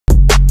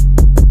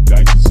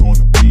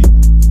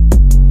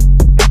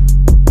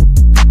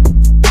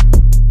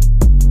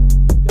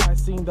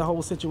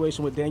whole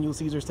situation with Daniel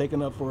Caesar's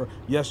taken up for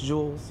Yes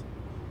Jules?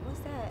 What's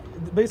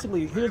that?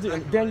 Basically,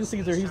 Daniel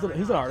Caesar. He's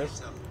an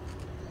artist,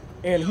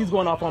 and he's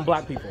going off on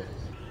black people.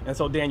 And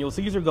so Daniel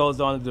Caesar goes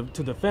on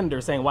to defend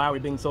her, saying, why are we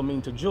being so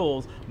mean to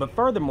Jules? But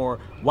furthermore,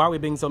 why are we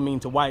being so mean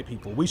to white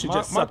people? We should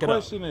just suck it up. My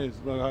question is,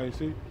 like how you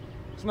see,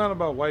 it's not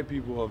about white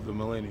people of the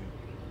millennium.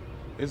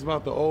 It's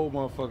about the old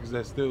motherfuckers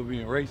that's still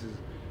being racist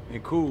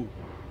and cool.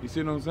 You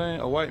see what I'm saying?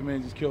 A white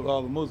man just killed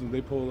all the Muslims.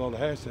 They pulled all the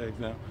hashtags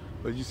down.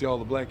 But you see all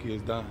the black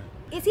kids dying.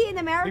 Is he in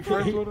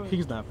America?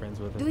 He's not friends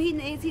with her. Do he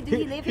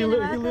live in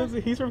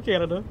America? He's from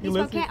Canada.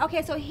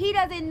 Okay, so he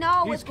doesn't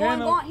know what's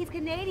going on. He's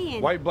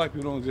Canadian. White black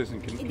people don't exist in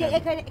Canada.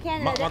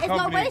 There's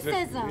no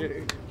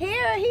racism.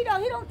 Here, he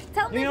don't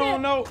tell me. He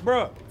don't know,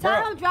 bro.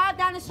 Tell him drive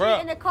down the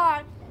street in the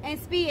car and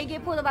speed and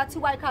get pulled about 2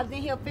 white cops,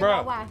 then he'll figure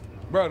out why.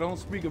 Bro, don't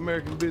speak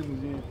American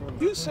business.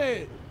 You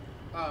said,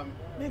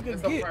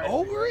 nigga, get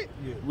over it?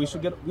 Yeah, we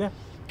should get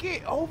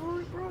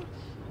over it, bro?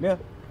 Yeah.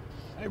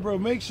 Hey, bro,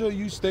 make sure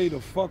you stay the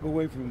fuck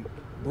away from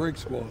Brick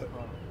Squad.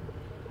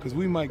 Because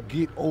we might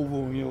get over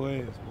on your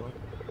ass, boy.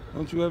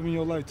 Don't you ever in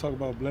your life talk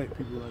about black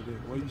people like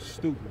that? Why you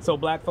stupid? So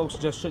black folks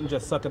shouldn't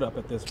just suck it up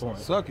at this point.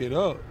 Suck it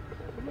up.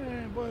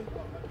 Man, boy.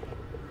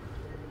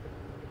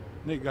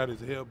 Nigga got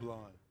his hair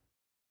blonde.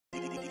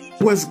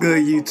 What's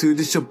good, YouTube?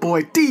 This your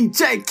boy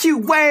DJ Q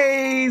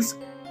Waves,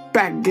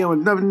 back again with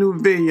another new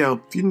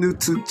video. If you're new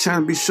to the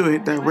channel, be sure to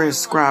hit that red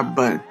subscribe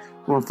button.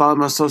 If you want to follow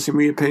my social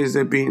media pages,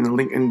 they'll be in the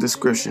link in the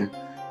description.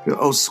 If you're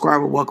an old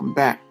subscriber, welcome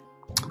back.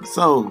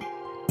 So,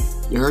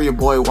 you heard your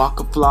boy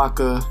Waka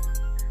Flocka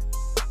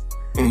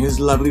and his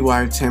lovely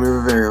wife Tammy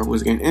Rivera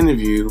was getting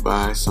interviewed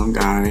by some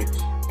guy,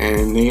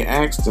 and they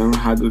asked them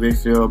how do they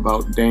feel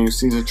about Daniel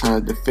Caesar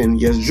trying to defend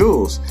Yes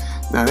Jules.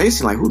 Now they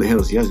seem like, who the hell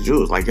is Yes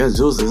Jules? Like Yes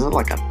Jules is not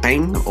like a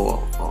thing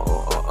or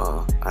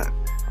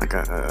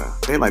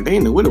they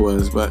didn't know what it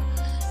was, but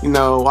you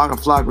know, Waka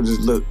Flocka would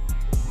just look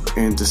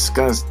and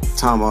discuss,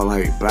 talking about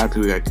like black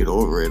people gotta get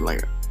over it.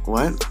 Like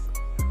what?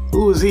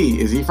 Who is he?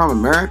 Is he from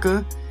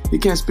America? He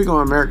can't speak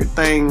on American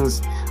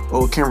things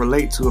or can't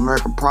relate to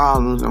American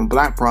problems and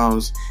black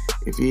problems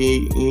if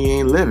he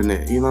ain't living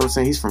it. You know what I'm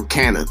saying? He's from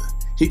Canada.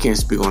 He can't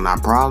speak on our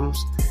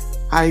problems.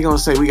 How you gonna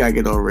say we gotta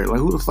get over it? Like,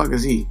 who the fuck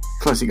is he?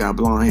 Plus he got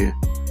blonde hair.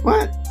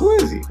 What? Who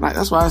is he? Like,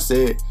 that's why I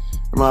said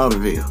in my other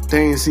video,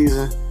 Daniel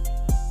Caesar,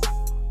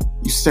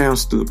 you sound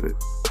stupid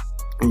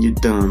and you're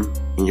dumb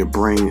and your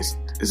brain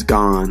is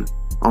gone.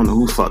 I don't know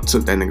who the fuck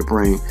took that nigga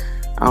brain.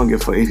 I don't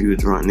give a fuck if you were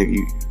drunk, nigga.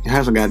 You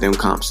have some goddamn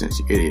common sense,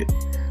 you idiot.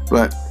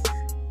 But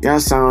y'all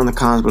sound in the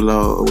comments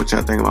below what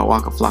y'all think about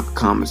Waka Flocka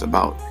comments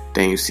about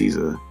Daniel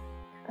Caesar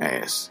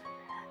ass.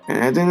 And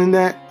at the end of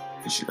that,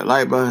 hit the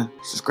like button,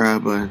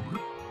 subscribe button,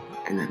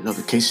 and the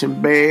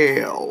notification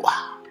bell.